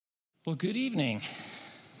Well, good evening.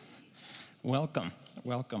 Welcome.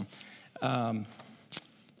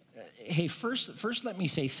 Hey, first, let me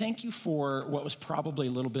say thank you for what was probably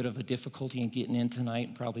a little bit of a difficulty in getting in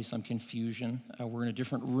tonight, probably some confusion. We're in a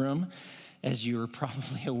different room, as you're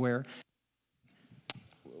probably aware.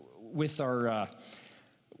 With our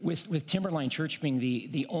with Timberline Church being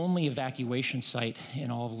the only evacuation site in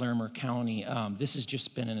all of Larimer County, this has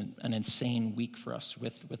just been an insane week for us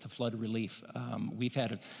with the flood relief. We've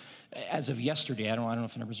had as of yesterday, I don't know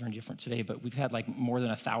if the numbers are any different today, but we've had like more than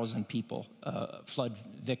 1,000 people, flood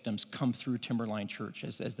victims, come through Timberline Church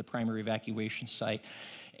as the primary evacuation site.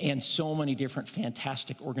 And so many different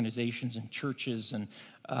fantastic organizations and churches. And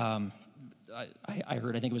I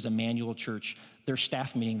heard, I think it was Emmanuel Church, their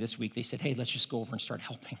staff meeting this week, they said, hey, let's just go over and start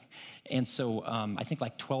helping. And so I think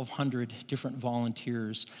like 1,200 different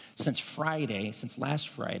volunteers since last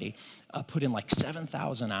Friday, put in like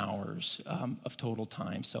 7,000 hours of total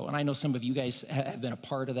time. So, and I know some of you guys have been a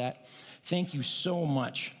part of that. Thank you so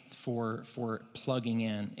much for plugging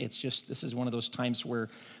in. It's just, this is one of those times where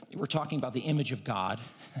we're talking about the image of God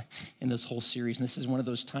in this whole series. And this is one of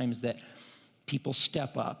those times that people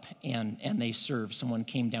step up and they serve. Someone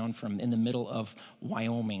came down from in the middle of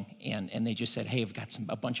Wyoming and they just said, hey, I've got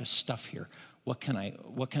a bunch of stuff here. What can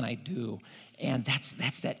I do? And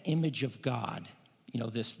that's that image of God. You know,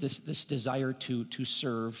 this desire to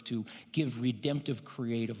serve, to give redemptive,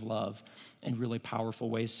 creative love in really powerful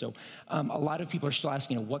ways. So a lot of people are still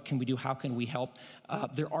asking, what can we do? How can we help?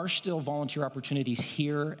 There are still volunteer opportunities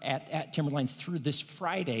here at Timberline through this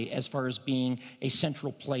Friday as far as being a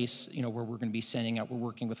central place, where we're going to be sending out. We're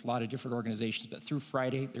working with a lot of different organizations, but through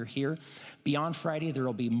Friday, they're here. Beyond Friday, there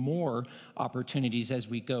will be more opportunities as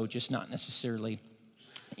we go, just not necessarily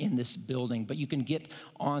in this building, but you can get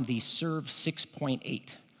on the Serve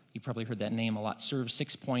 6.8. You've probably heard that name a lot, Serve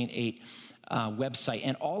 6.8 website.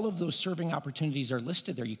 And all of those serving opportunities are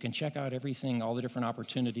listed there. You can check out everything, all the different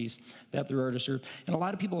opportunities that there are to serve. And a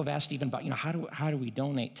lot of people have asked even about, how do we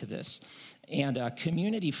donate to this? And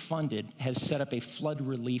Community Funded has set up a flood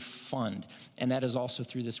relief fund, and that is also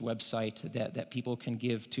through this website that people can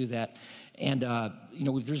give to that. And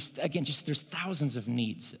there's thousands of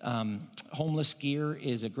needs. Homeless Gear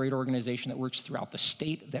is a great organization that works throughout the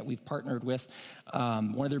state that we've partnered with.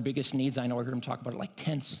 One of their biggest needs, I know I heard them talk about it, like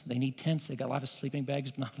tents. They need tents. They got a lot of sleeping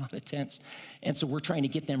bags, but not a lot of tents. And so we're trying to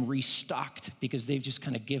get them restocked because they've just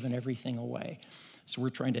kind of given everything away. So we're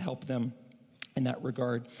trying to help them in that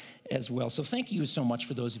regard as well. So thank you so much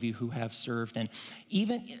for those of you who have served. And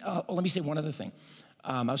even, let me say one other thing.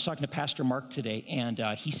 I was talking to Pastor Mark today, and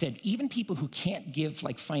he said even people who can't give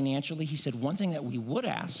like financially, he said one thing that we would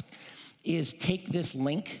ask is take this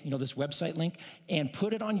link, this website link, and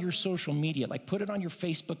put it on your social media, like put it on your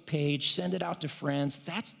Facebook page, send it out to friends.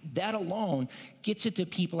 That alone gets it to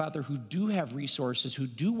people out there who do have resources, who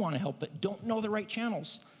do want to help, but don't know the right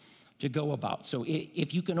channels to go about. So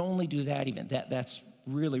if you can only do that, even that's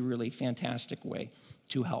really, really fantastic way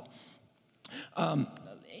to help.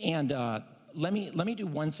 Let me do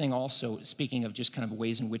one thing also, speaking of just kind of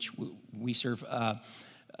ways in which we serve.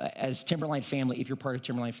 As Timberline family, if you're part of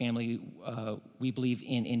Timberline family, we believe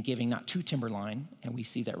in giving not to Timberline, and we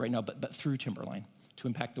see that right now, but through Timberline to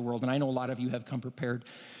impact the world. And I know a lot of you have come prepared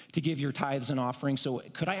to give your tithes and offerings. So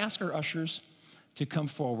could I ask our ushers to come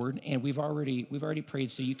forward? And we've already prayed,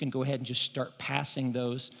 so you can go ahead and just start passing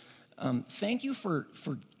those. Thank you for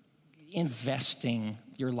investing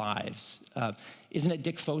your lives. Isn't it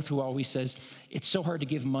Dick Foth who always says, it's so hard to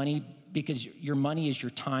give money because your money is your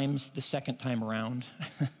times the second time around.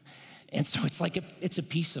 And so it's like it's a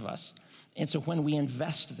piece of us. And so when we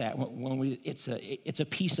invest that, it's a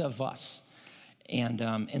piece of us.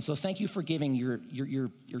 And so thank you for giving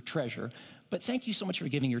your treasure, but thank you so much for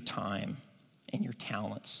giving your time and your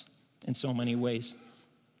talents in so many ways.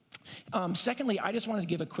 Secondly, I just wanted to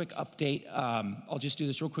give a quick update. I'll just do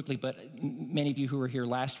this real quickly, but many of you who were here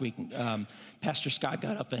last week, Pastor Scott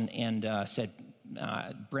got up and said,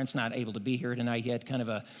 Brent's not able to be here tonight. He had kind of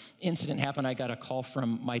an incident happen. I got a call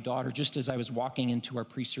from my daughter just as I was walking into our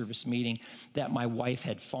pre-service meeting that my wife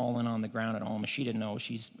had fallen on the ground at home. She didn't know.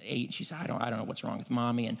 She's 8. She said, I don't know what's wrong with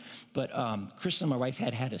mommy. But Kristen, my wife,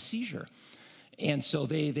 had a seizure. And so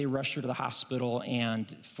they rushed her to the hospital,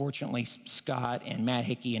 and fortunately, Scott and Matt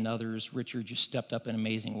Hickey and others, Richard, just stepped up in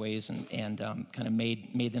amazing ways and kind of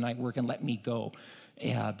made the night work and let me go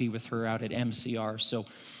be with her out at MCR. So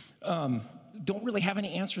don't really have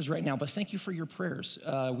any answers right now, but thank you for your prayers.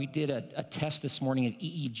 We did a test this morning, an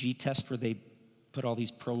EEG test, where they put all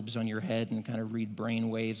these probes on your head and kind of read brain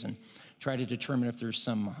waves and try to determine if there's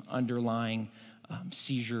some underlying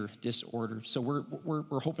seizure disorder. So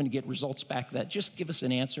we're hoping to get results back to that. Just give us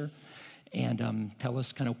an answer and tell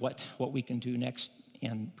us kind of what we can do next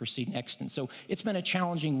and proceed next. And so it's been a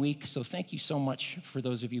challenging week, so thank you so much for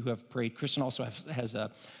those of you who have prayed. Kristen also has a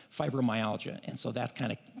fibromyalgia, and so that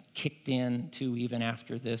kind of kicked in too even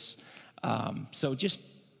after this. So just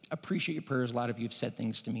appreciate your prayers. A lot of you have said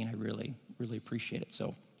things to me, and I really, really appreciate it.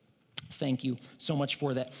 So thank you so much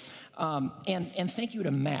for that. And thank you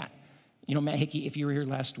to Matt. You know, Matt Hickey, if you were here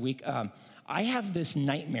last week, I have this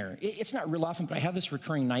nightmare. It's not real often, but I have this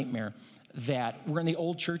recurring nightmare that we're in the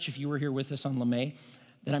old church, if you were here with us on LeMay,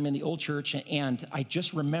 that I'm in the old church, and I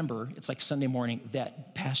just remember, it's like Sunday morning,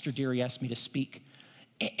 that Pastor Deary asked me to speak,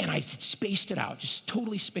 and I spaced it out, just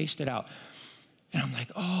totally spaced it out. And I'm like,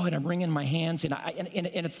 oh, and I'm wringing my hands, and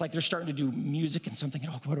it's like they're starting to do music, and so I'm thinking,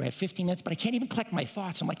 oh, what do I have, 15 minutes? But I can't even collect my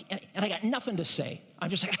thoughts. I'm like, and I got nothing to say. I'm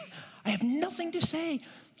just like, I have nothing to say.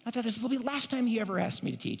 I thought this will be the last time he ever asked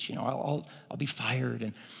me to teach. You know, I'll be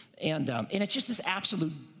fired, and it's just this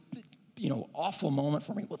absolute, awful moment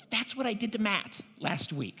for me. Well, that's what I did to Matt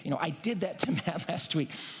last week. I did that to Matt last week.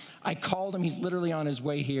 I called him. He's literally on his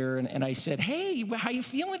way here, and I said, hey, how you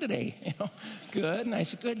feeling today? Good. And I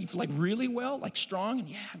said, good. You feel like really well, like strong? And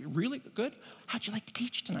yeah, really good. How'd you like to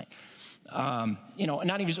teach tonight? And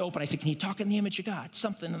not even just open. I said, can you talk in the image of God?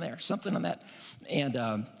 Something in there, something on that. And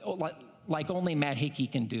like only Matt Hickey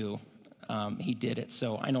can do, he did it.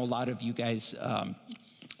 So I know a lot of you guys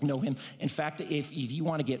know him. In fact, if you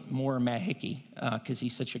want to get more Matt Hickey, because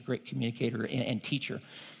he's such a great communicator and teacher,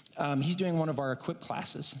 he's doing one of our Equip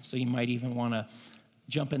classes. So you might even want to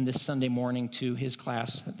jump in this Sunday morning to his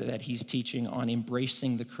class that he's teaching on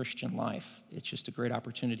embracing the Christian life. It's just a great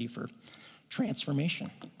opportunity for transformation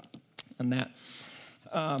and that.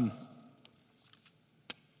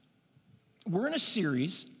 We're in a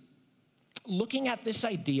series looking at this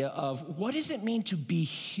idea of what does it mean to be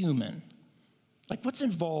human? Like, what's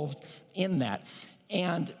involved in that?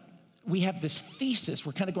 And we have this thesis.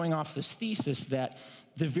 We're kind of going off this thesis that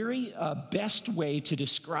the very best way to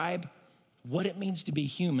describe what it means to be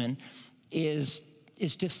human is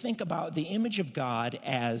to think about the image of God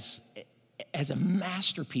as a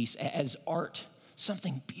masterpiece, as art,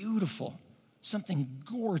 something beautiful, something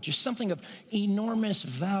gorgeous, something of enormous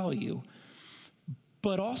value,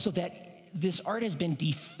 but also that this art has been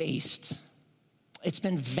defaced. It's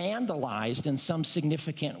been vandalized in some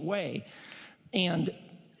significant way. And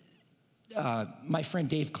my friend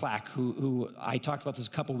Dave Clack, who I talked about this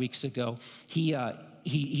a couple weeks ago,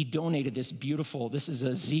 he donated this is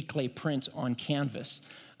a Z-clay print on canvas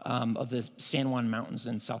of the San Juan Mountains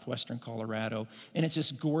in southwestern Colorado. And it's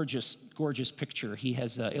this gorgeous, gorgeous picture. He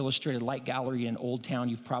has illustrated Light Gallery in Old Town.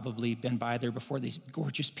 You've probably been by there before, these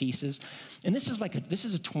gorgeous pieces. And this is a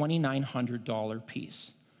 $2,900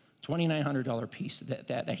 piece. $2,900 piece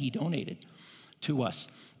that he donated to us.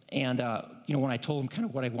 And, when I told him kind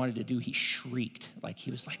of what I wanted to do, he shrieked.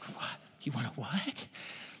 He was like, what? You want to what?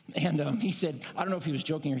 And he said, I don't know if he was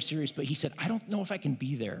joking or serious, but he said, I don't know if I can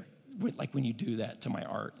be there when you do that to my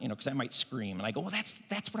art, because I might scream. And I go, well,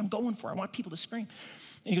 that's what I'm going for. I want people to scream.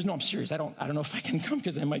 And he goes, no, I'm serious. I don't know if I can come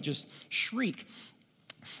because I might just shriek.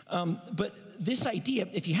 But this idea,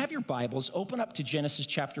 if you have your Bibles, open up to Genesis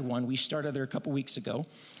chapter 1. We started there a couple weeks ago.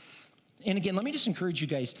 And again, let me just encourage you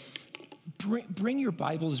guys, bring your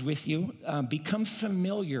Bibles with you. Become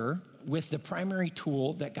familiar with the primary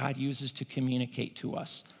tool that God uses to communicate to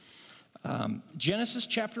us. Genesis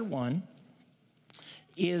chapter 1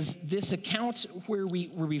 is this account where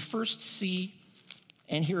we first see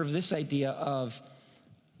and hear of this idea of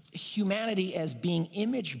humanity as being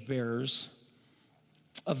image bearers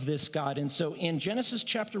of this God. And so in Genesis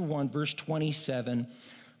chapter 1, verse 27,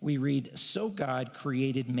 we read, so God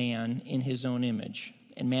created man in his own image.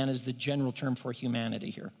 And man is the general term for humanity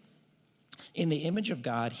here. In the image of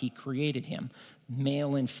God, he created him.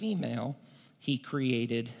 Male and female, he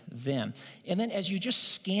created them. And then as you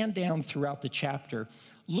just scan down throughout the chapter,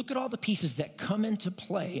 look at all the pieces that come into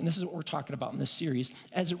play. And this is what we're talking about in this series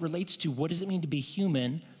as it relates to what does it mean to be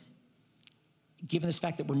human, given this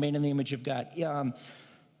fact that we're made in the image of God.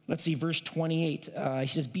 Let's see, verse 28, he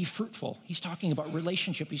says, be fruitful. He's talking about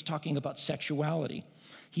relationship. He's talking about sexuality.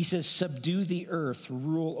 He says, subdue the earth,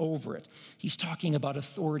 rule over it. He's talking about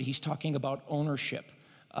authority. He's talking about ownership,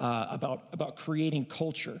 about creating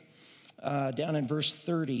culture. Down in verse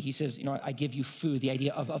 30, he says, I give you food, the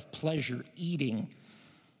idea of pleasure, eating.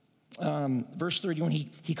 Verse 31,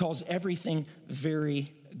 he calls everything very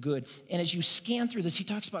good. And as you scan through this, he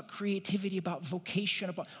talks about creativity, about vocation,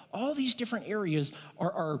 about all these different areas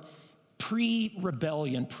are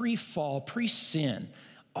pre-rebellion, pre-fall, pre-sin.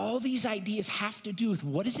 All these ideas have to do with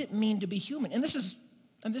what does it mean to be human? And this is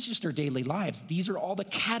just our daily lives. These are all the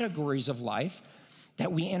categories of life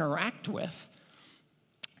that we interact with.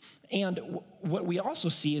 And what we also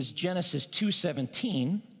see is Genesis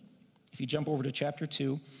 2:17. If you jump over to chapter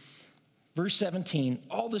 2, verse 17,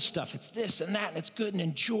 all this stuff, it's this and that, and it's good, and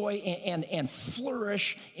enjoy and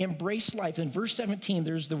flourish, embrace life. In verse 17,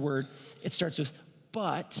 there's the word, it starts with,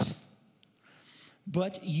 but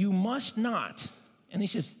you must not. And he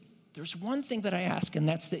says, there's one thing that I ask, and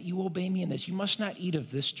that's that you obey me in this. You must not eat of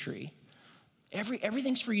this tree.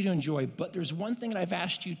 Everything's for you to enjoy, but there's one thing that I've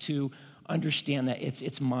asked you to understand, that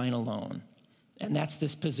it's mine alone. And that's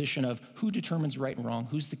this position of who determines right and wrong,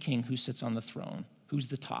 who's the king, who sits on the throne, who's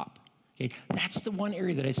the top. Okay, that's the one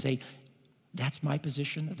area that I say, that's my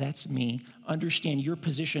position, that's me. Understand your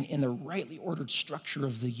position in the rightly ordered structure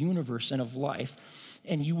of the universe and of life,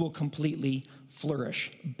 and you will completely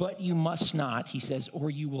flourish. But you must not, he says, or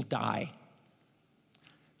you will die.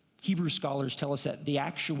 Hebrew scholars tell us that the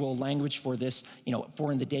actual language for this,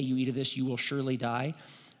 for in the day you eat of this, you will surely die,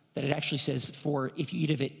 that it actually says, for if you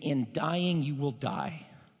eat of it, in dying, you will die.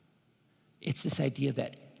 It's this idea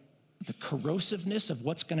that the corrosiveness of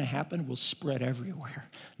what's going to happen will spread everywhere.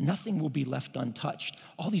 Nothing will be left untouched.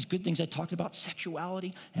 All these good things I talked about,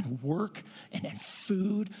 sexuality and work and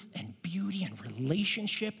food and beauty and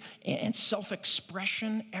relationship and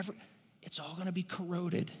self-expression, it's all going to be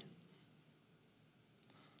corroded.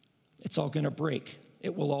 It's all going to break.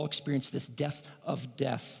 It will all experience this death of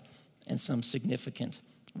death in some significant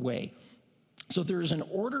way. So there is an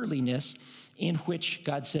orderliness in which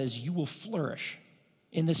God says you will flourish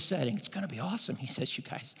in this setting. It's going to be awesome, he says, you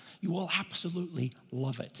guys. You will absolutely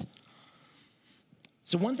love it.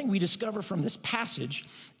 So one thing we discover from this passage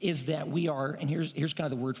is that we are, and here's kind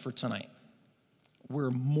of the word for tonight, we're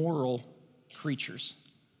moral creatures.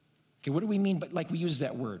 Okay, what do we mean? But like we use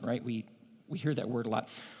that word, right? We hear that word a lot.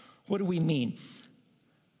 What do we mean?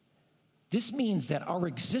 This means that our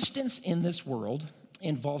existence in this world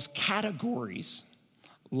involves categories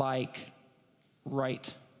like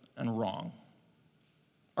right and wrong.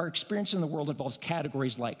 Our experience in the world involves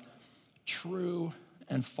categories like true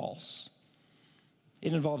and false.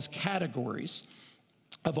 It involves categories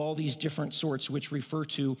of all these different sorts which refer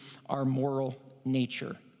to our moral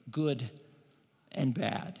nature, good and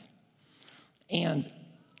bad. And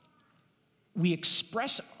we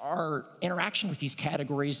express our interaction with these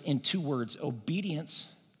categories in two words: obedience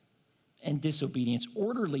and disobedience.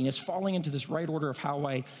 Orderliness, falling into this right order of how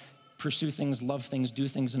I pursue things, love things, do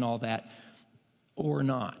things, and all that, or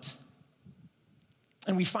not.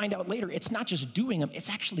 And we find out later, it's not just doing them, it's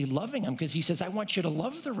actually loving them, because he says, I want you to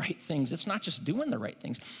love the right things. It's not just doing the right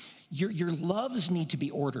things. Your loves need to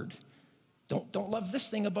be ordered. Don't love this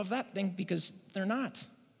thing above that thing, because they're not.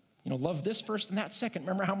 Love this first and that second.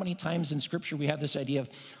 Remember how many times in Scripture we have this idea of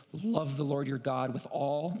love the Lord your God with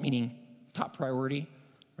all, meaning top priority,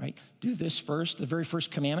 right? Do this first. The very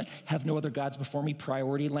first commandment, have no other gods before me,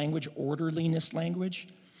 priority language, orderliness language.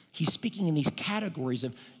 He's speaking in these categories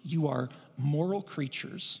of you are moral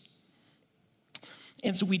creatures.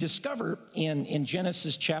 And so we discover in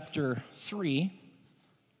Genesis chapter 3,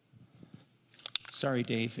 sorry,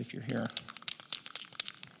 Dave, if you're here.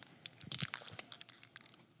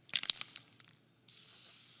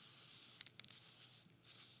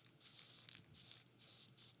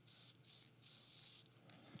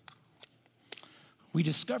 We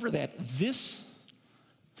discover that this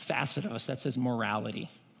facet of us that says morality,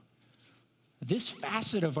 this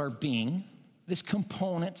facet of our being, this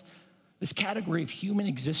component, this category of human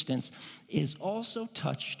existence is also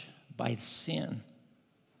touched by sin,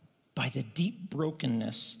 by the deep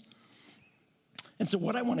brokenness. And so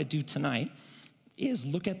what I want to do tonight is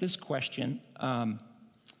look at this question,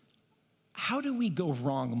 how do we go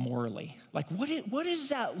wrong morally? Like what does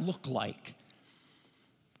that look like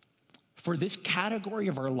for this category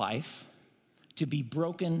of our life to be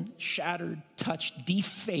broken, shattered, touched,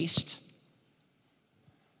 defaced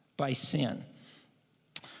by sin?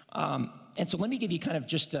 And so let me give you kind of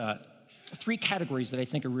just 3 categories that I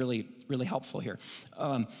think are really, really helpful here.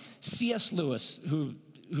 C.S. Lewis,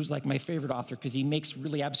 who's like my favorite author because he makes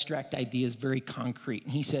really abstract ideas very concrete.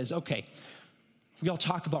 And he says, okay, we all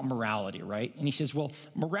talk about morality, right? And he says, well,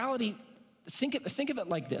 morality, think of it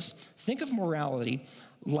like this. Think of morality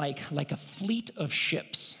like a fleet of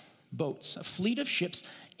ships, boats, a fleet of ships,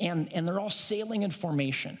 and they're all sailing in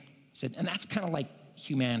formation. He said, and that's kind of like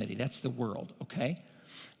humanity. That's the world, okay?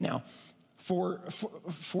 Now, for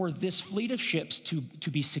this fleet of ships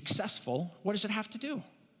to be successful, what does it have to do?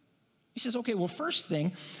 He says, okay, well, first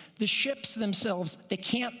thing, the ships themselves, they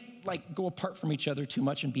can't like go apart from each other too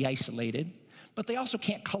much and be isolated, but they also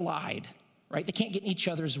can't collide, right? They can't get in each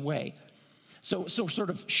other's way. So sort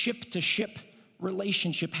of ship-to-ship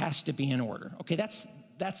relationship has to be in order. Okay, that's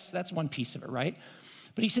one piece of it, right?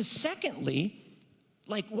 But he says, secondly,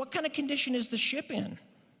 like, what kind of condition is the ship in?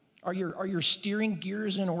 Are your steering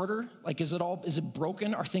gears in order? Like, is it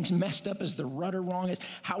broken? Are things messed up? Is the rudder wrong?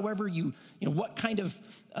 However what kind of,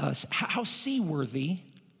 how seaworthy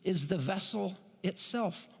is the vessel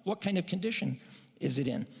itself? What kind of condition is it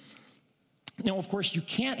in? Now, of course, you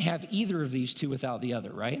can't have either of these two without the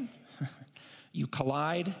other, right? You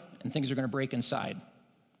collide and things are going to break inside,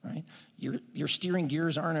 right? Your steering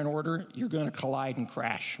gears aren't in order, you're going to collide and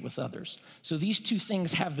crash with others. So these two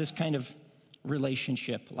things have this kind of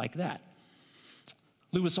relationship like that.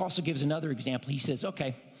 Lewis also gives another example. He says,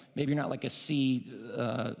 okay, maybe you're not like a sea,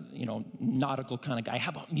 nautical kind of guy.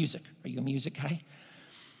 How about music? Are you a music guy?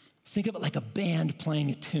 Think of it like a band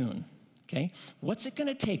playing a tune, okay? What's it going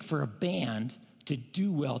to take for a band to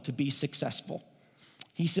do well, to be successful?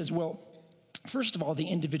 He says, well, first of all, the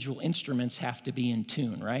individual instruments have to be in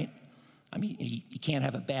tune, right? I mean, you can't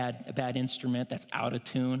have a bad instrument that's out of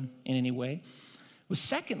tune in any way. Well,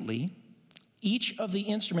 secondly, each of the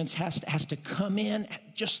instruments has to come in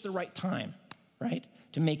at just the right time, right?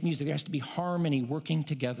 To make music, there has to be harmony working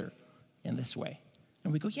together in this way.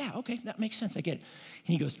 And we go, yeah, okay, that makes sense, I get it.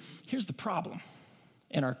 And he goes, here's the problem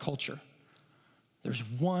in our culture. There's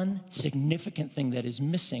one significant thing that is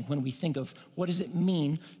missing when we think of what does it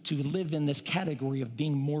mean to live in this category of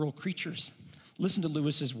being moral creatures. Listen to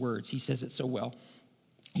Lewis's words. He says it so well.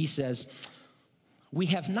 He says, we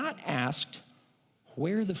have not asked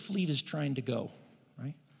where the fleet is trying to go,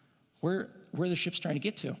 right? Where the ship's trying to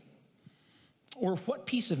get to. Or what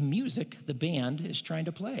piece of music the band is trying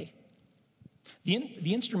to play.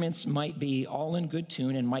 The instruments might be all in good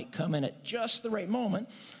tune and might come in at just the right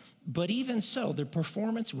moment, but even so, their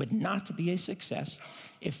performance would not be a success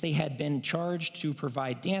if they had been charged to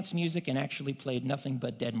provide dance music and actually played nothing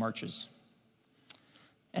but dead marches.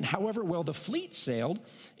 And however well the fleet sailed,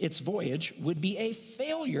 its voyage would be a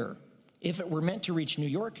failure if it were meant to reach New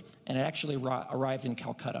York and it actually arrived in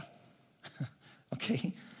Calcutta.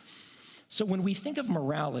 Okay? So when we think of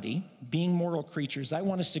morality, being moral creatures, I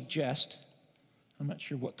want to suggest, I'm not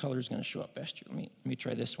sure what color is going to show up best here. Let me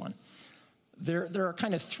try this one. There are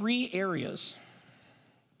kind of three areas.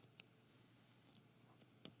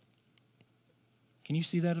 Can you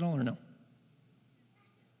see that at all or no?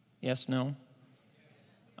 Yes, no?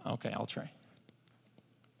 Okay, I'll try.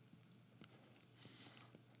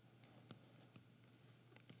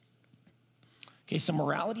 Okay, so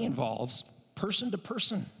morality involves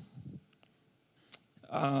person-to-person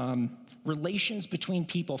relations between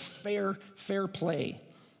people, fair play,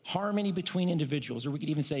 harmony between individuals, or we could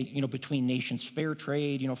even say, between nations, fair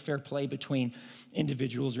trade, fair play between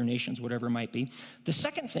individuals or nations, whatever it might be. The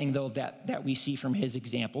second thing, though, that we see from his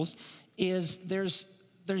examples is there's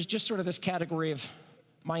just sort of this category of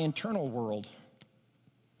my internal world,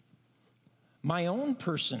 my own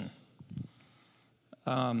person,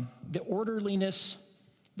 the orderliness,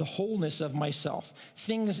 the wholeness of myself,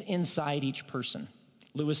 things inside each person.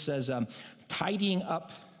 Lewis says, tidying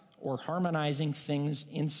up or harmonizing things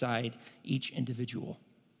inside each individual.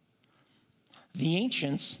 The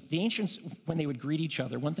ancients, when they would greet each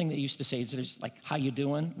other, one thing they used to say is just like, how you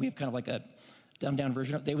doing? We have kind of like a dumbed down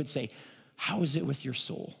version of it. They would say, how is it with your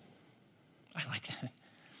soul? I like that.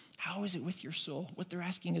 How is it with your soul? What they're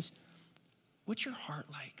asking is, what's your heart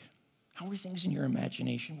like? How are things in your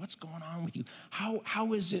imagination? What's going on with you?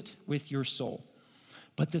 How is it with your soul?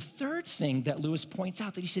 But the third thing that Lewis points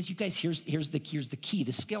out that he says, you guys, here's the key,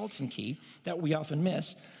 the skeleton key that we often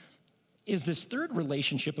miss, is this third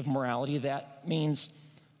relationship of morality that means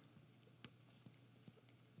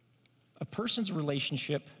a person's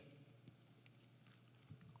relationship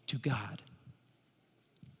to God.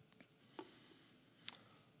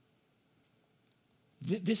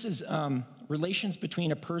 This is relations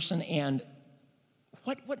between a person and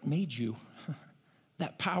what made you,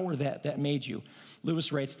 that power that made you.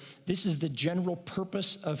 Lewis writes, this is the general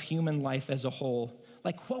purpose of human life as a whole.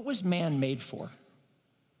 Like, what was man made for?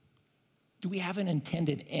 Do we have an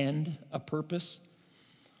intended end, a purpose?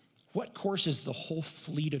 What course is the whole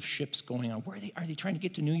fleet of ships going on? Are they trying to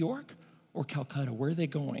get to New York or Calcutta? Where are they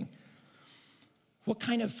going? What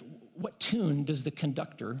tune does the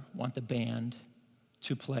conductor want the band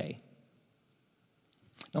to play?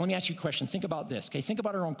 Now, let me ask you a question. Think about this, okay? Think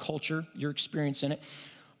about our own culture, your experience in it.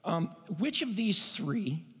 Which of these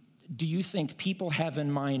three do you think people have in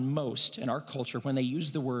mind most in our culture when they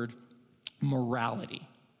use the word morality?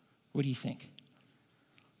 What do you think?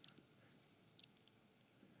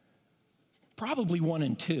 Probably 1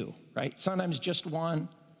 and 2, right? Sometimes just one,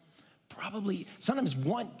 probably, sometimes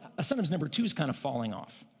number two is kind of falling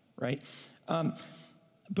off, right?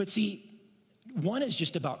 But see, one is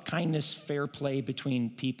just about kindness, fair play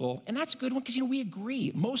between people, and that's a good one because, we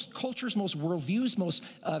agree. Most cultures, most worldviews, most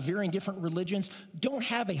varying different religions don't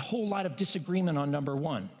have a whole lot of disagreement on number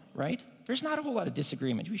one, right? There's not a whole lot of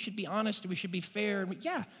disagreement. We should be honest, we should be fair.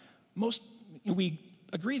 We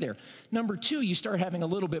agree there. Number two, you start having a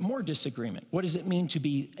little bit more disagreement. What does it mean to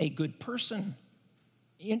be a good person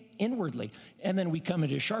inwardly? And then we come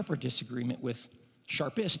into sharpest disagreement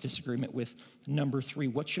with number three.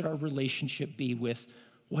 What should our relationship be with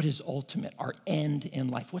what is ultimate, our end in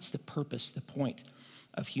life? What's the purpose, the point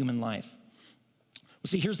of human life? Well,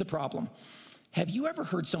 see, here's the problem. Have you ever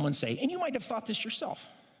heard someone say, and you might have thought this yourself,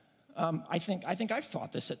 I think I've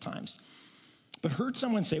thought this at times, but heard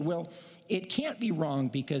someone say, well, it can't be wrong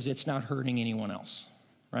because it's not hurting anyone else,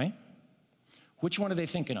 right? Which one are they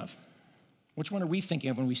thinking of? Which one are we thinking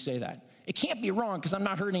of when we say that? It can't be wrong because I'm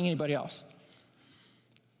not hurting anybody else.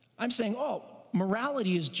 I'm saying,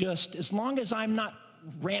 morality is just as long as I'm not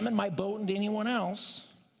ramming my boat into anyone else,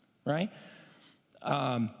 right?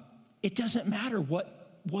 It doesn't matter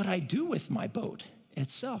what I do with my boat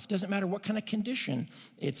itself. It doesn't matter what kind of condition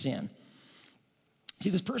it's in. See,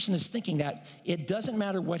 this person is thinking that it doesn't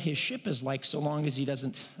matter what his ship is like so long as he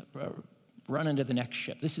doesn't run into the next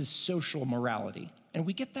ship. This is social morality, and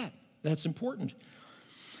we get that. That's important.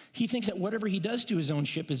 He thinks that whatever he does to his own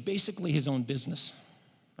ship is basically his own business,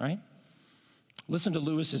 right? Listen to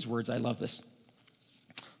Lewis's words. I love this.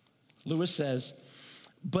 Lewis says,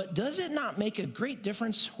 but does it not make a great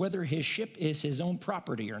difference whether his ship is his own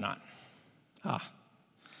property or not?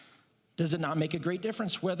 Does it not make a great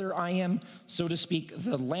difference whether I am, so to speak,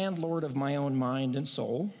 the landlord of my own mind and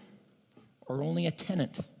soul, or only a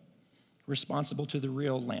tenant responsible to the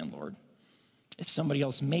real landlord? If somebody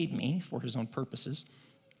else made me for his own purposes,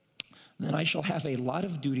 then I shall have a lot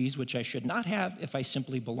of duties which I should not have if I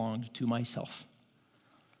simply belonged to myself.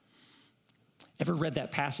 Ever read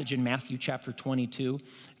that passage in Matthew chapter 22?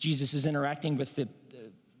 Jesus is interacting with the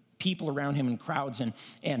people around him in crowds,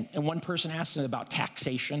 and one person asks him about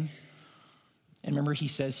taxation. And remember,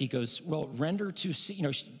 he goes, well, render to,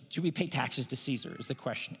 should we pay taxes to Caesar is the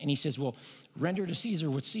question. And he says, well, render to Caesar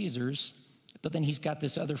what's Caesar's. But then he's got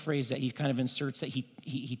this other phrase that he kind of inserts that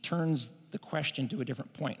he turns the question to a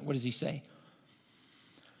different point. What does he say?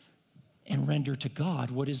 And render to God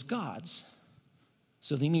what is God's.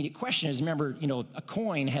 So the immediate question is, remember, a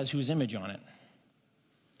coin has whose image on it?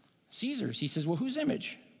 Caesar's. He says, well, whose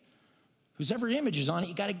image? Whosever image is on it,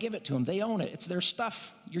 you got to give it to them. They own it. It's their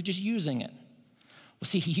stuff. You're just using it. Well,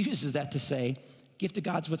 see, he uses that to say, give to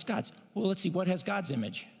God's what's God's. Well, let's see, what has God's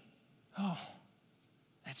image? Oh,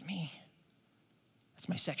 that's me. That's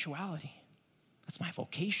my sexuality. That's my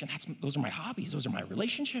vocation. Those are my hobbies. Those are my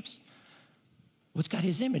relationships. What's got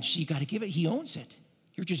his image? So you got to give it. He owns it.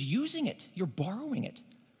 You're just using it. You're borrowing it,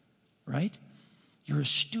 right? You're a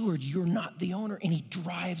steward. You're not the owner. And he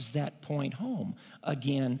drives that point home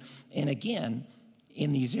again and again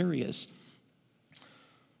in these areas.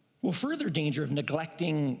 Well, further danger of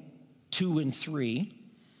neglecting 2 and 3,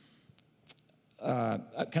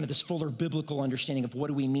 kind of this fuller biblical understanding of what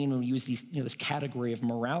do we mean when we use this category of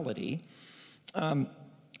morality.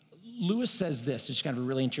 Lewis says this, it's kind of a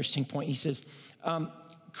really interesting point. He says,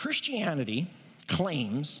 Christianity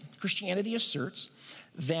asserts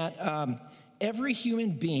that every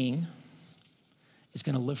human being is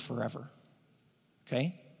going to live forever,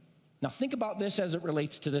 okay? Now think about this as it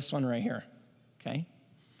relates to this one right here, okay?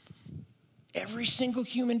 Every single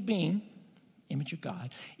human being, image of God,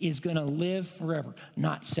 is going to live forever.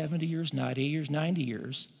 Not 70 years, not 80 years, 90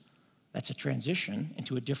 years. That's a transition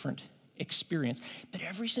into a different experience. But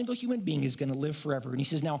every single human being is going to live forever. And he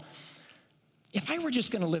says, now, if I were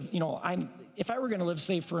just going to live, if I were going to live,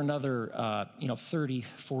 say, for another, 30,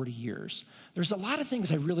 40 years, there's a lot of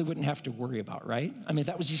things I really wouldn't have to worry about, right? I mean, if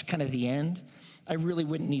that was just kind of the end, I really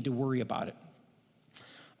wouldn't need to worry about it.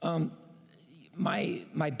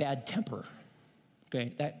 My bad temper,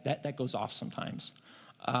 okay, that goes off sometimes.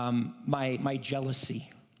 My jealousy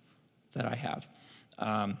that I have,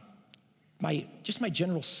 my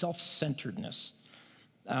general self-centeredness.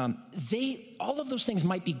 All of those things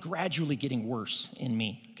might be gradually getting worse in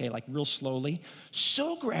me, okay, like real slowly.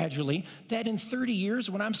 So gradually that in 30 years,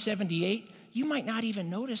 when I'm 78, you might not even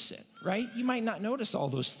notice it, right? You might not notice all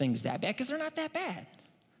those things that bad because they're not that bad.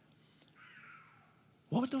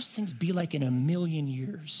 What would those things be like in 1,000,000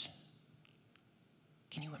 years?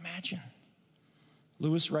 Can you imagine?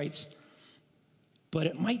 Lewis writes, but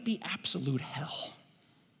it might be absolute hell.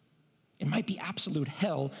 It might be absolute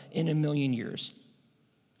hell in 1,000,000 years.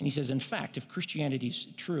 And he says, in fact, if Christianity is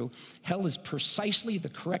true, hell is precisely the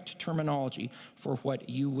correct terminology for what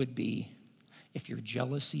you would be if your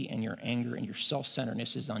jealousy and your anger and your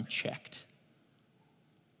self-centeredness is unchecked.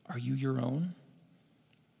 Are you your own?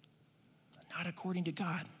 Not according to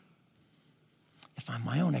God. If I'm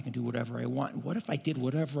my own, I can do whatever I want. What if I did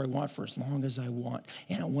whatever I want for as long as I want,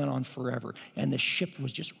 and it went on forever, and the ship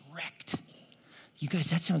was just wrecked? You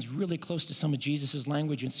guys, that sounds really close to some of Jesus'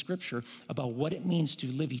 language in Scripture about what it means to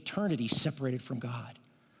live eternity separated from God.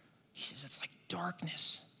 He says it's like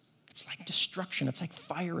darkness. It's like destruction. It's like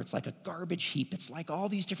fire. It's like a garbage heap. It's like all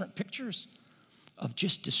these different pictures of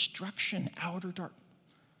just destruction, outer dark.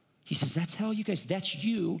 He says that's hell, you guys. That's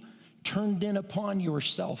you turned in upon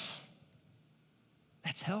yourself.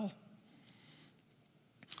 That's hell.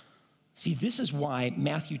 See, this is why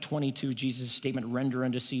Matthew 22, Jesus' statement, render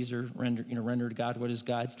unto Caesar, render to God what is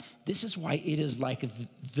God's. This is why it is like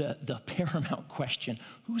the paramount question.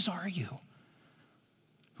 Whose are you?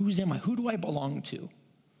 Whose am I? Who do I belong to?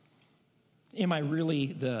 Am I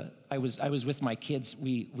really I was with my kids.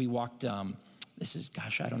 We walked, this is,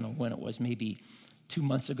 I don't know when it was, maybe 2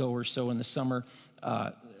 months ago or so in the summer.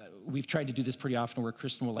 We've tried to do this pretty often where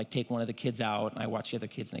Kristen will take one of the kids out, and I watch the other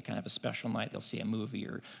kids, and they kind of have a special night. They'll see a movie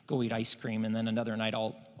or go eat ice cream, and then another night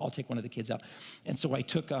I'll take one of the kids out. And so I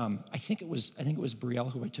took, I think it was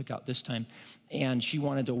Brielle who I took out this time, and she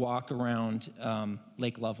wanted to walk around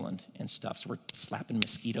Lake Loveland and stuff. So we're slapping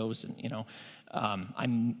mosquitoes, and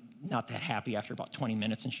I'm not that happy after about 20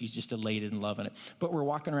 minutes, and she's just elated and loving it. But we're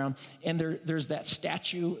walking around, and there's that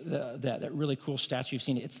statue, that really cool statue. You've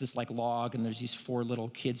seen it. It's this log, and there's these 4 little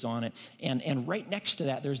kids on it. And right next to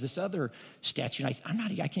that, there's this other statue. And I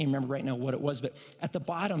can't even remember right now what it was, but at the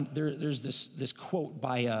bottom, there's this quote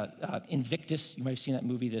by Invictus. You might have seen that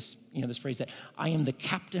movie, this phrase that, I am the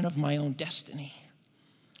captain of my own destiny.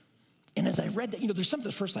 And as I read that, there's something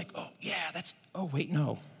at first wait,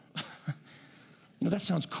 no. That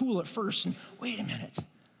sounds cool at first, and wait a minute.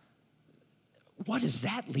 What does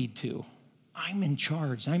that lead to? I'm in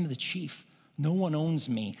charge. I'm the chief. No one owns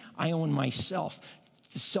me. I own myself.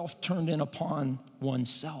 The self turned in upon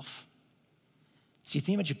oneself. See, if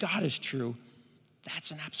the image of God is true,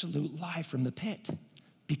 that's an absolute lie from the pit,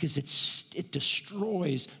 because it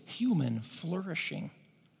destroys human flourishing.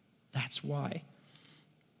 That's why.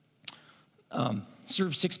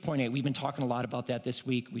 Serve 6.8, we've been talking a lot about that this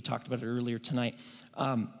week. We talked about it earlier tonight.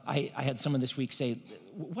 I had someone this week say,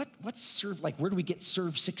 what's serve, where do we get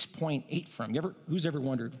serve 6.8 from? Who's ever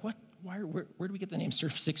wondered, where do we get the name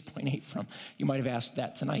serve 6.8 from? You might have asked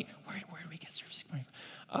that tonight. Where do we get serve 6.8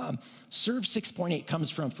 from? Serve 6.8 comes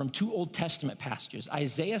from 2 Old Testament passages.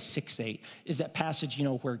 Isaiah 6.8 is that passage,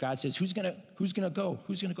 where God says, who's gonna go?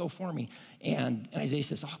 Who's gonna go for me? And Isaiah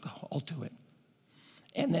says, I'll go, I'll do it.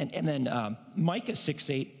 And then Micah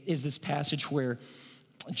 6.8 is this passage where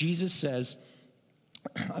Jesus says,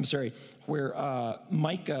 where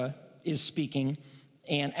Micah is speaking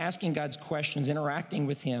and asking God's questions, interacting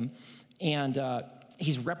with him, and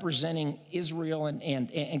he's representing Israel,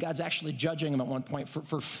 and God's actually judging him at one point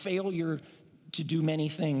for failure to do many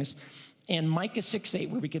things. And Micah 6.8,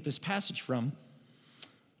 where we get this passage from,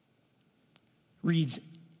 reads,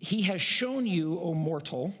 he has shown you, O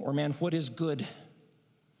mortal, or man, what is good.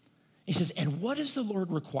 He says, and what does the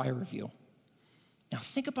Lord require of you? Now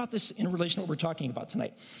think about this in relation to what we're talking about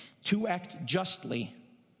tonight. To act justly.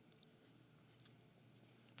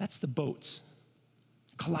 That's the boats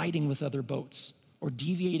colliding with other boats or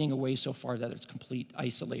deviating away so far that it's complete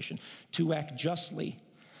isolation. To act justly.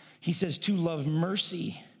 He says to love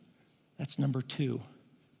mercy. That's number 2.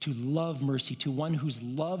 To love mercy. To one whose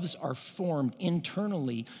loves are formed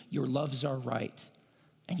internally, your loves are right.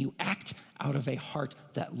 And you act out of a heart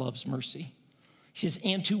that loves mercy. He says,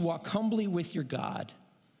 and to walk humbly with your God.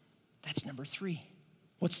 That's number 3.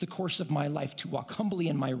 What's the course of my life? To walk humbly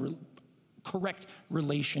in my correct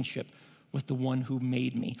relationship with the one who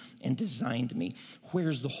made me and designed me.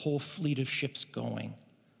 Where's the whole fleet of ships going?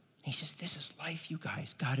 He says, this is life, you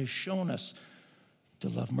guys. God has shown us to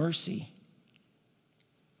love mercy,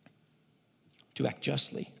 to act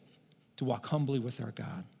justly, to walk humbly with our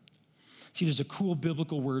God. See, there's a cool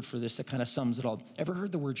biblical word for this that kind of sums it all. Ever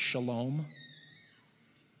heard the word shalom?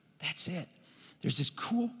 That's it. There's this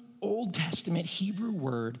cool Old Testament Hebrew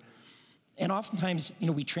word, and oftentimes,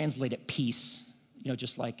 we translate it peace.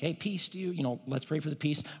 Just like, hey, peace to you, let's pray for the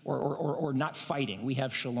peace, or not fighting. We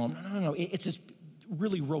have shalom. No. It's this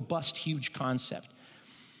really robust, huge concept.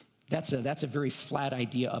 That's a very flat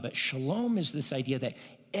idea of it. Shalom is this idea that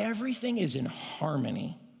everything is in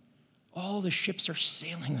harmony All the ships are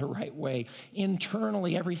sailing the right way.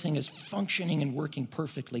 Internally, everything is functioning and working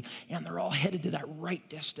perfectly, and they're all headed to that right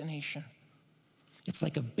destination. It's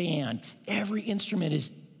like a band. Every instrument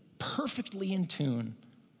is perfectly in tune,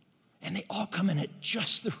 and they all come in at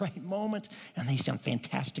just the right moment, and they sound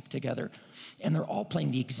fantastic together. And they're all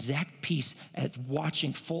playing the exact piece at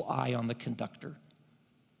watching full eye on the conductor.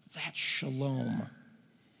 That's shalom.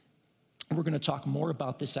 We're going to talk more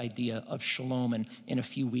about this idea of shalom in a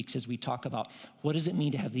few weeks as we talk about what does it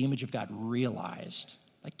mean to have the image of God realized,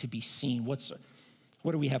 like to be seen. What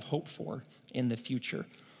do we have hope for in the future?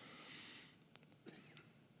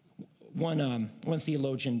 One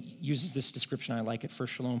theologian uses this description, I like it, for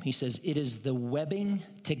shalom. He says, it is the webbing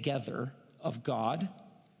together of God,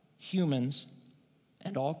 humans,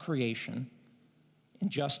 and all creation in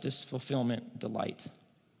justice, fulfillment, delight.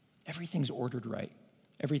 Everything's ordered right.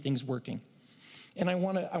 Everything's working. And I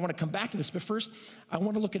want to come back to this, but first, I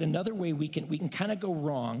want to look at another way we can kind of go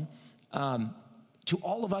wrong. To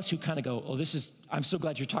all of us who kind of go, oh, I'm so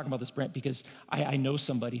glad you're talking about this, Brent, because I know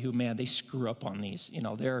somebody who, man, they screw up on these.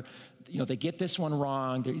 They get this one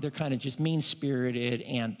wrong. They're kind of just mean-spirited,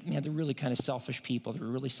 and man, they're really kind of selfish people. They're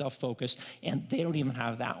really self-focused, and they don't even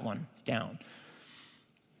have that one down.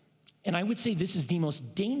 And I would say this is the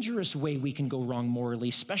most dangerous way we can go wrong morally,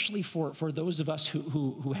 especially for those of us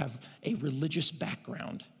who have a religious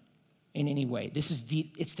background in any way. It's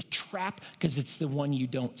the trap because it's the one you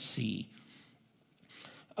don't see.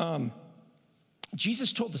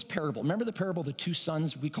 Jesus told this parable. Remember the parable of the two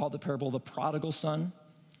sons? We call the parable of the prodigal son.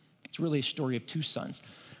 It's really a story of two sons.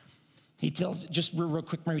 He tells, just real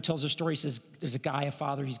quick, he tells a story. He says, there's a guy, a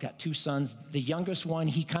father, he's got two sons. The youngest one,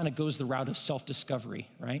 he kind of goes the route of self-discovery,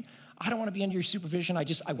 right? I don't want to be under your supervision.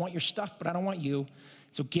 I want your stuff, but I don't want you.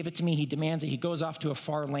 So give it to me. He demands it. He goes off to a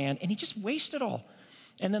far land, and he just wastes it all.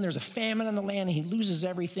 And then there's a famine in the land, and he loses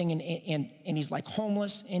everything, and he's like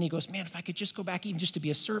homeless. And he goes, man, if I could just go back even just to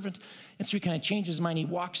be a servant. And so he kind of changes his mind. He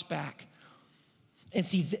walks back. And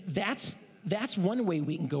see, that's one way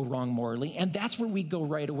we can go wrong morally, and that's where we go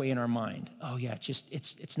right away in our mind. Oh yeah,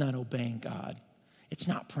 it's not obeying God. It's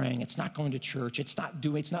not praying. It's not going to church. It's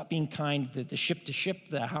not being kind. The ship to ship.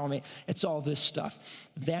 It's all this stuff.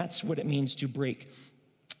 That's what it means to break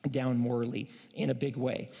down morally in a big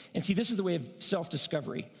way. And see, this is the way of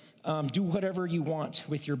self-discovery. Do whatever you want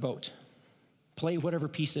with your boat. Play whatever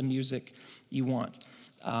piece of music you want.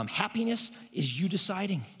 Happiness is you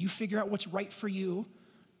deciding. You figure out what's right for you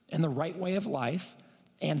and the right way of life,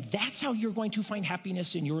 and that's how you're going to find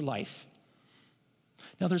happiness in your life.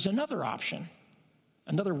 Now, there's another option,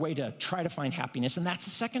 another way to try to find happiness, and that's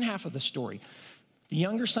the second half of the story. The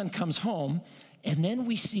younger son comes home, and then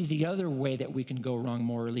we see the other way that we can go wrong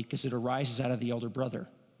morally because it arises out of the elder brother.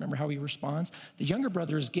 Remember how he responds? The younger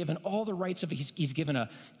brother is given all the rights of he's given a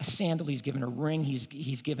sandal, he's given a ring, he's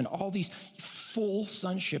given all these full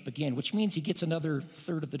sonship again, which means he gets another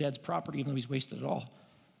third of the dad's property even though he's wasted it all.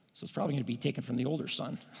 So it's probably going to be taken from the older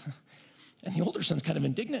son. And the older son's kind of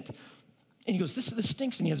indignant. And he goes, this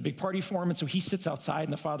stinks. And he has a big party for him. And so he sits outside,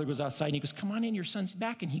 and the father goes outside, and he goes, come on in, your son's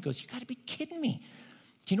back. And he goes, you got to be kidding me.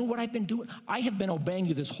 Do you know what I've been doing? I have been obeying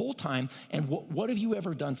you this whole time, and what have you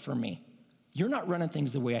ever done for me? You're not running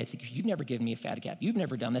things the way I think. You've never given me a fat cap. You've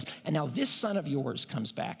never done this. And now this son of yours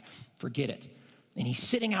comes back. Forget it. And he's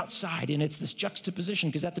sitting outside, and it's this juxtaposition,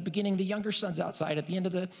 because at the beginning, the younger son's outside. At the end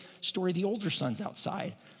of the story, the older son's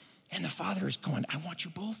outside. And the father is going, I want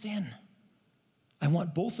you both in. I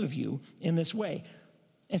want both of you in this way.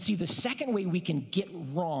 And see, the second way we can get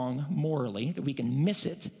wrong morally, that we can miss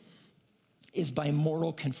it, is by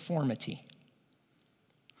moral conformity.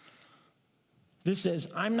 This says,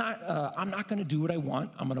 I'm not going to do what I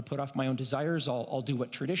want. I'm going to put off my own desires. I'll do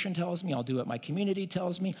what tradition tells me. I'll do what my community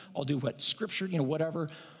tells me. I'll do what scripture, whatever.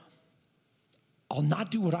 I'll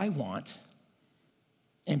not do what I want.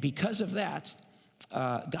 And because of that,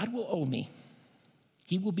 God will owe me.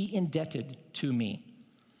 He will be indebted to me.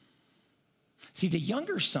 See, the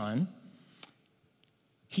younger son,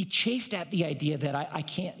 he chafed at the idea that I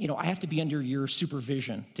can't, I have to be under your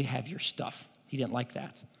supervision to have your stuff. He didn't like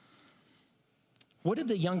that. What did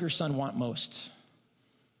the younger son want most?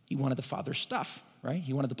 He wanted the father's stuff, right?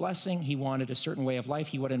 He wanted the blessing. He wanted a certain way of life.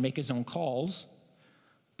 He wanted to make his own calls,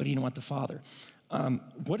 but he didn't want the father.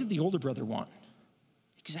 What did the older brother want?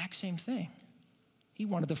 Exact same thing. He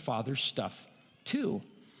wanted the father's stuff too.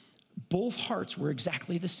 Both hearts were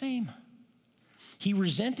exactly the same. He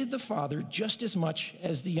resented the father just as much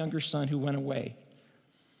as the younger son who went away.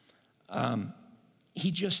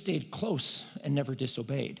 He just stayed close and never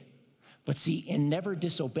disobeyed. But see, in never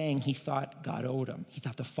disobeying, he thought God owed him. He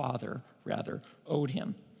thought the father, rather, owed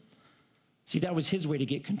him. See, that was his way to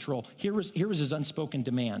get control. Here was his unspoken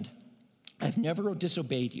demand. I've never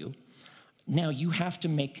disobeyed you. Now you have to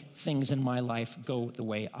make things in my life go the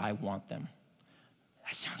way I want them.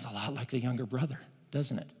 That sounds a lot like the younger brother,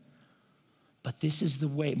 doesn't it? But this is the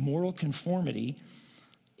way. Moral conformity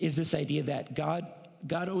is this idea that God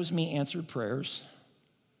owes me answered prayers.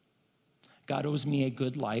 God owes me a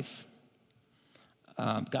good life.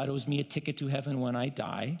 God owes me a ticket to heaven when I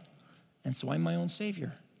die. And so I'm my own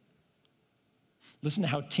savior. Listen to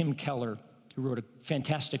how Tim Keller, who wrote a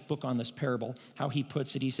fantastic book on this parable, how he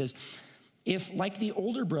puts it. He says, if, like the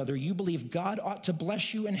older brother, you believe God ought to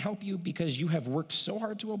bless you and help you because you have worked so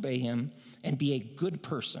hard to obey him and be a good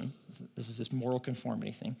person, this is this moral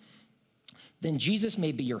conformity thing, then Jesus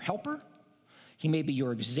may be your helper, he may be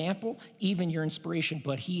your example, even your inspiration,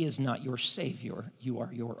 but he is not your savior. You are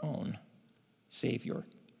your own savior.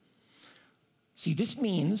 See, this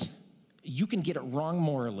means you can get it wrong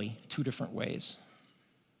morally two different ways,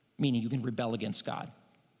 meaning you can rebel against God.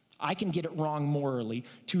 I can get it wrong morally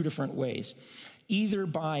two different ways, either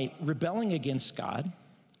by rebelling against God,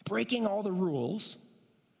 breaking all the rules,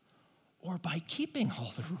 or by keeping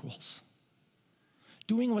all the rules,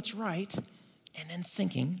 doing what's right, and then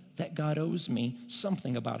thinking that God owes me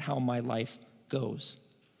something about how my life goes.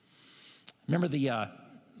 Remember the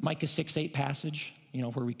Micah 6:8 passage,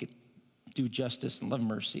 where we could do justice and love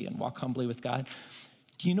mercy and walk humbly with God?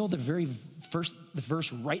 Do you know the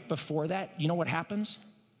verse right before that? You know what happens?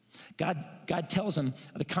 God tells him,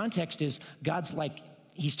 the context is God's like,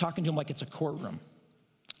 he's talking to him like it's a courtroom.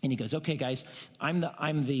 And he goes, okay, guys, I'm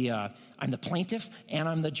the plaintiff and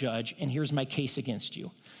I'm the judge, and here's my case against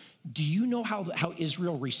you. Do you know how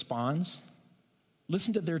Israel responds?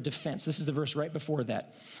 Listen to their defense. This is the verse right before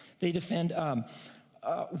that. They defend,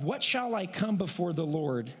 what shall I come before the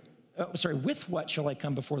Lord? With what shall I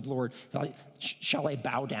come before the Lord? Shall I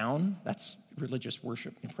bow down? That's religious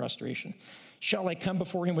worship and prostration. Shall I come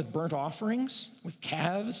before him with burnt offerings, with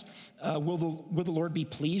calves? Will the Lord be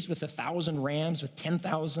pleased with 1,000 rams, with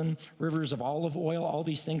 10,000 rivers of olive oil? All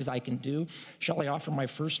these things I can do. Shall I offer my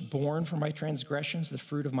firstborn for my transgressions, the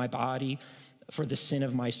fruit of my body for the sin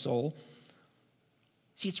of my soul?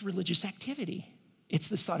 See, it's religious activity. It's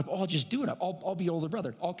this thought of, I'll just do it. I'll be older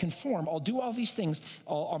brother. I'll conform. I'll do all these things.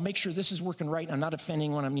 I'll make sure this is working right. I'm not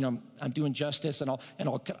offending when I'm doing justice, and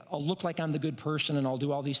I'll look like I'm the good person, and I'll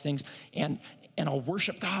do all these things, and I'll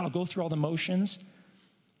worship God. I'll go through all the motions.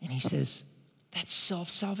 And he says, that's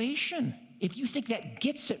self-salvation. If you think that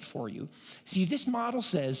gets it for you. See, this model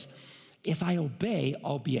says, if I obey,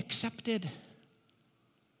 I'll be accepted.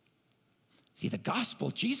 See, the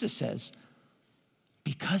gospel, Jesus says,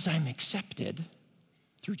 because I'm accepted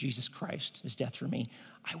through Jesus Christ, his death for me,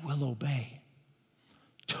 I will obey.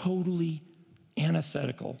 Totally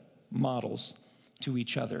antithetical models to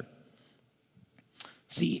each other.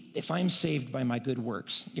 See, if I'm saved by my good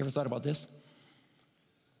works, you ever thought about this?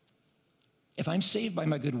 If I'm saved by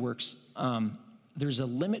my good works, there's a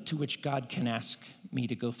limit to which God can ask me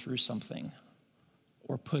to go through something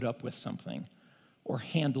or put up with something or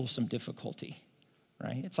handle some difficulty,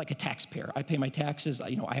 right? It's like a taxpayer. I pay my taxes,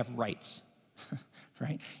 I have rights.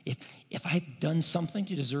 Right? If I've done something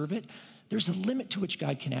to deserve it, there's a limit to which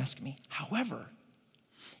God can ask me. However,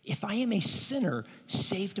 if I am a sinner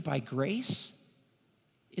saved by grace,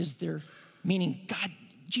 meaning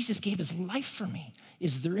Jesus gave his life for me,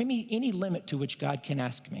 is there any limit to which God can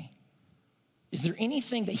ask me? Is there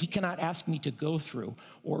anything that he cannot ask me to go through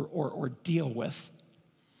or deal with?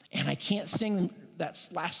 And I can't sing that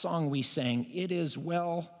last song we sang, "It is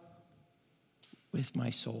well with my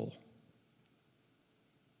soul."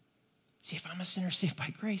 See, if I'm a sinner saved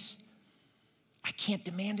by grace, I can't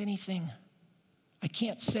demand anything. I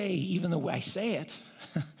can't say, even the way I say it,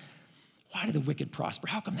 why do the wicked prosper?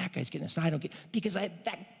 How come that guy's getting this and I don't get? Because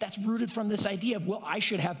that's rooted from this idea of, well, I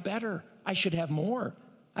should have better. I should have more.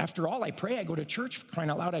 After all, I pray, I go to church,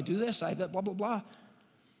 crying out loud, I do this, I blah, blah, blah.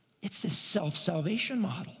 It's this self-salvation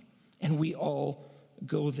model, and we all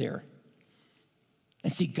go there.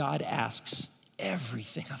 And see, God asks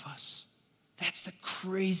everything of us. That's the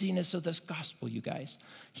craziness of this gospel, you guys.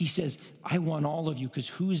 He says, I want all of you, because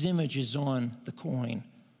whose image is on the coin?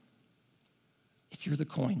 If you're the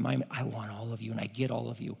coin, I want all of you, and I get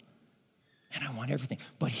all of you, and I want everything.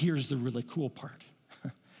 But here's the really cool part.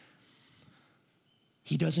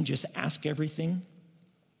 He doesn't just ask everything.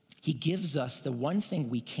 He gives us the one thing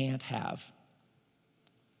we can't have.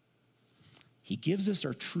 He gives us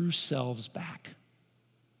our true selves back.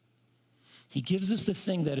 He gives us the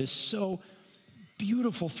thing that is so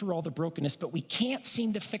beautiful through all the brokenness, but we can't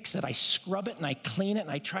seem to fix it. I scrub it and I clean it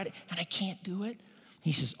and I try to, and I can't do it.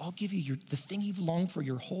 He says, I'll give you the thing you've longed for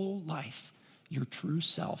your whole life. your true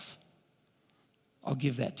self, I'll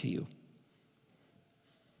give that to you.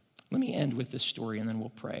 Let me end with this story, and then we'll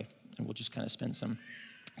pray, and we'll just kind of spend some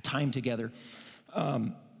time together.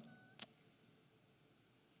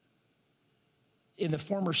 In the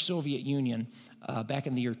former Soviet Union, back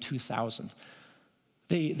in the year 2000,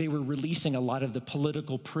 they were releasing a lot of the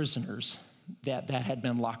political prisoners that had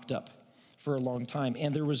been locked up for a long time.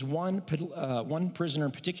 And there was one prisoner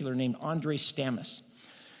in particular named Andrei Stamis.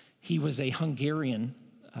 He was a Hungarian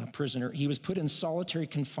prisoner. He was put in solitary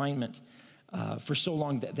confinement for so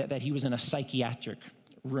long that he was in a psychiatric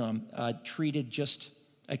room, treated just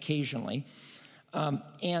occasionally.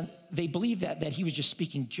 And they believed that he was just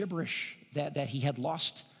speaking gibberish, that he had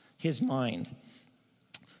lost his mind.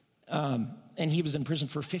 And he was in prison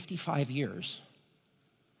for 55 years.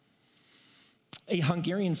 A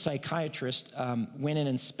Hungarian psychiatrist went in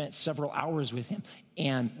and spent several hours with him.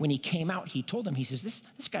 And when he came out, he told him, he says,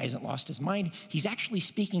 this guy hasn't lost his mind. He's actually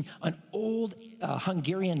speaking an old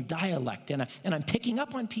Hungarian dialect, and I'm picking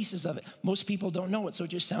up on pieces of it. Most people don't know it, so it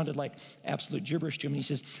just sounded like absolute gibberish to him. And he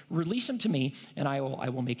says, release him to me, and I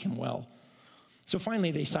will make him well. So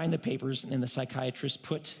finally, they signed the papers, and the psychiatrist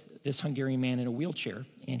put this Hungarian man in a wheelchair,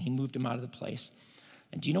 and he moved him out of the place.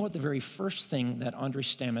 And do you know what the very first thing that Andrei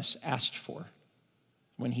Stamis asked for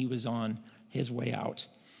when he was on his way out?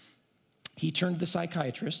 He turned to the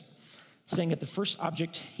psychiatrist, saying that the first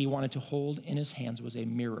object he wanted to hold in his hands was a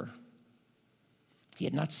mirror. He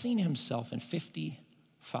had not seen himself in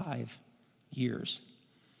 55 years.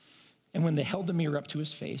 And when they held the mirror up to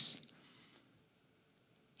his face,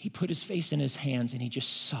 he put his face in his hands and he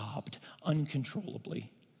just sobbed uncontrollably.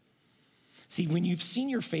 See, when you've seen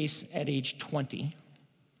your face at age 20,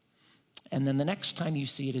 and then the next time you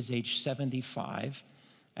see it is age 75,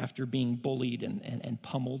 after being bullied and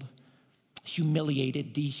pummeled,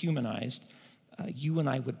 humiliated, dehumanized, you and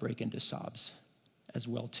I would break into sobs as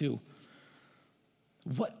well too.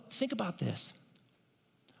 Think about this.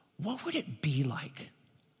 What would it be like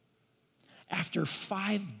after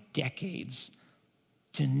 5 decades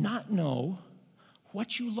to not know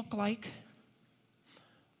what you look like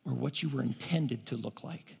or what you were intended to look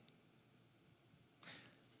like?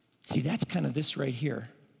 See, that's kind of this right here.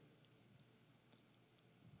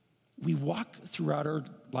 We walk throughout our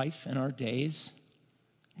life and our days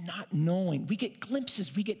not knowing. We get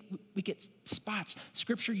glimpses, we get spots.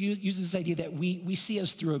 Scripture uses this idea that we see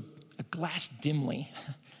us through a glass dimly.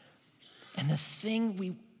 And the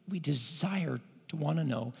thing we desire to want to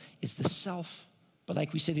know is the self. But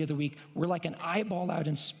like we said the other week, we're like an eyeball out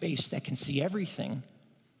in space that can see everything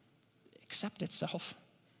except itself.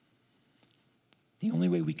 The only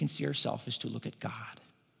way we can see ourselves is to look at God.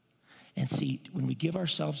 And see, when we give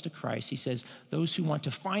ourselves to Christ, he says, those who want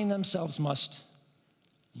to find themselves must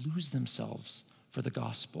lose themselves for the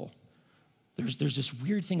gospel. There's this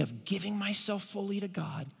weird thing of giving myself fully to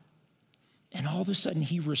God, and all of a sudden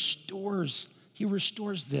he restores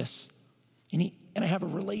this. And I have a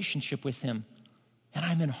relationship with him, and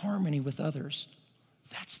I'm in harmony with others.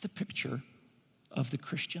 That's the picture of the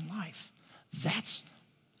Christian life. That's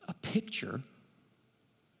a picture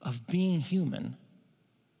of being human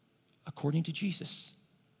according to Jesus.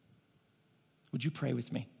 Would you pray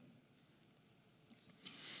with me?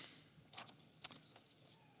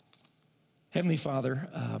 Heavenly Father,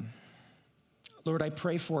 Lord, I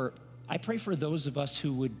pray for those of us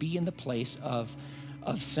who would be in the place of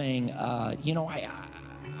saying, I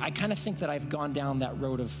kind of think that I've gone down that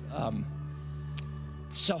road of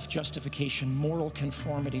self-justification, moral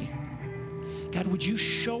conformity. God, would you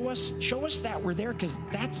show us that we're there? Because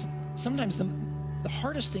that's sometimes the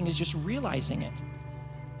hardest thing is just realizing it.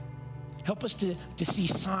 Help us to see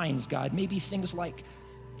signs, God. Maybe things like,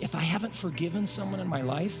 if I haven't forgiven someone in my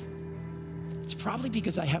life, it's probably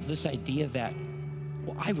because I have this idea that,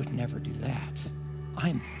 well, I would never do that.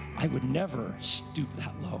 I would never stoop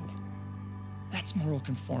that low. That's moral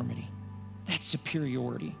conformity. That's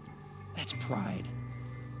superiority. That's pride.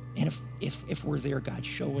 And if we're there, God,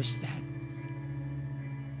 show us that.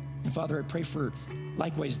 And Father, I pray for,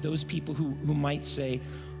 likewise, those people who might say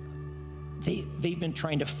they've been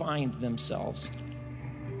trying to find themselves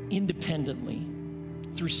independently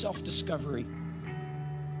through self-discovery,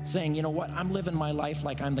 saying, you know what, I'm living my life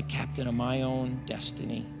like I'm the captain of my own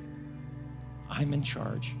destiny. I'm in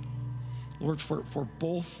charge. Lord, for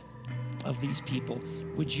both of these people,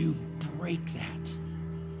 would you break that?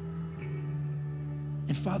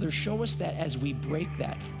 And Father, show us that as we break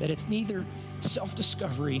that it's neither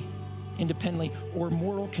self-discovery independently or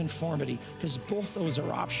moral conformity, because both those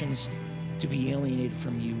are options to be alienated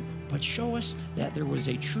from you. But show us that there was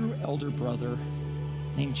a true elder brother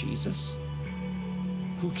named Jesus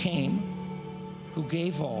who came who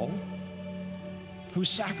gave all, who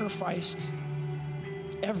sacrificed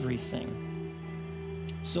everything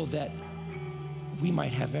so that we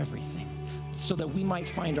might have everything, so that we might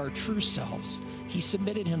find our true selves. He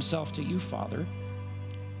submitted himself to you, Father,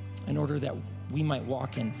 in order that we might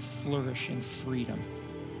walk in flourishing freedom.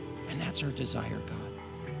 And that's our desire,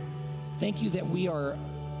 God. Thank you that we are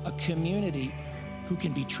a community who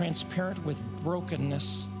can be transparent with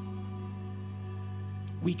brokenness.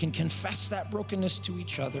 We can confess that brokenness to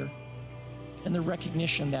each other, and the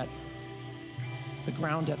recognition that the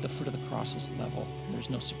ground at the foot of the cross is level.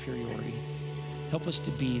 There's no superiority. Help us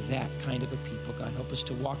to be that kind of a people, God. Help us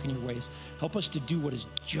to walk in your ways. Help us to do what is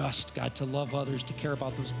just, God, to love others, to care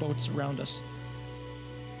about those boats around us.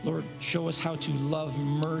 Lord, show us how to love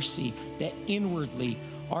mercy, that inwardly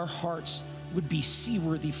our hearts would be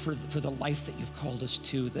seaworthy for the life that you've called us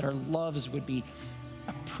to, that our loves would be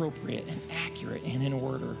appropriate and accurate and in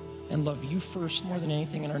order, and love you first more than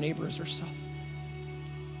anything and our neighbor as ourselves.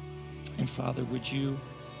 And Father, would you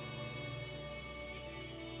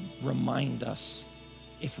remind us,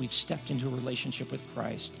 if we've stepped into a relationship with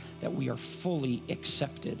Christ, that we are fully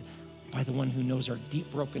accepted by the one who knows our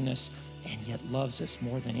deep brokenness and yet loves us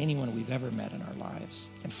more than anyone we've ever met in our lives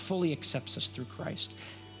and fully accepts us through Christ.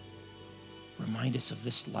 Remind us of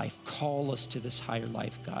this life. Call us to this higher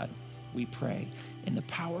life, God, we pray, in the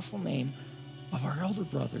powerful name of our elder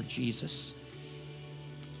brother, Jesus,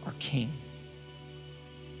 our King.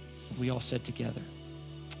 We all said together,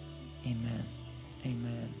 amen,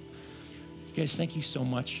 amen. You guys, thank you so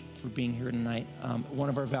much for being here tonight. One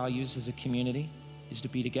of our values as a community is to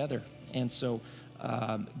be together. And so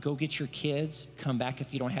go get your kids. Come back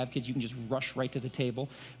if you don't have kids. You can just rush right to the table.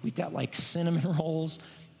 We've got like cinnamon rolls,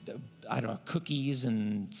 I don't know, cookies,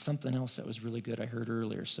 and something else that was really good I heard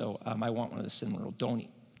earlier. So I want one of the cinnamon rolls. Don't eat.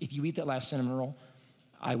 If you eat that last cinnamon roll,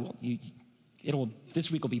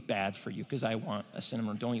 this week will be bad for you because I want a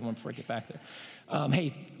cinnamon roll. Don't eat one before I get back there.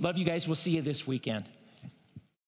 Hey, love you guys. We'll see you this weekend.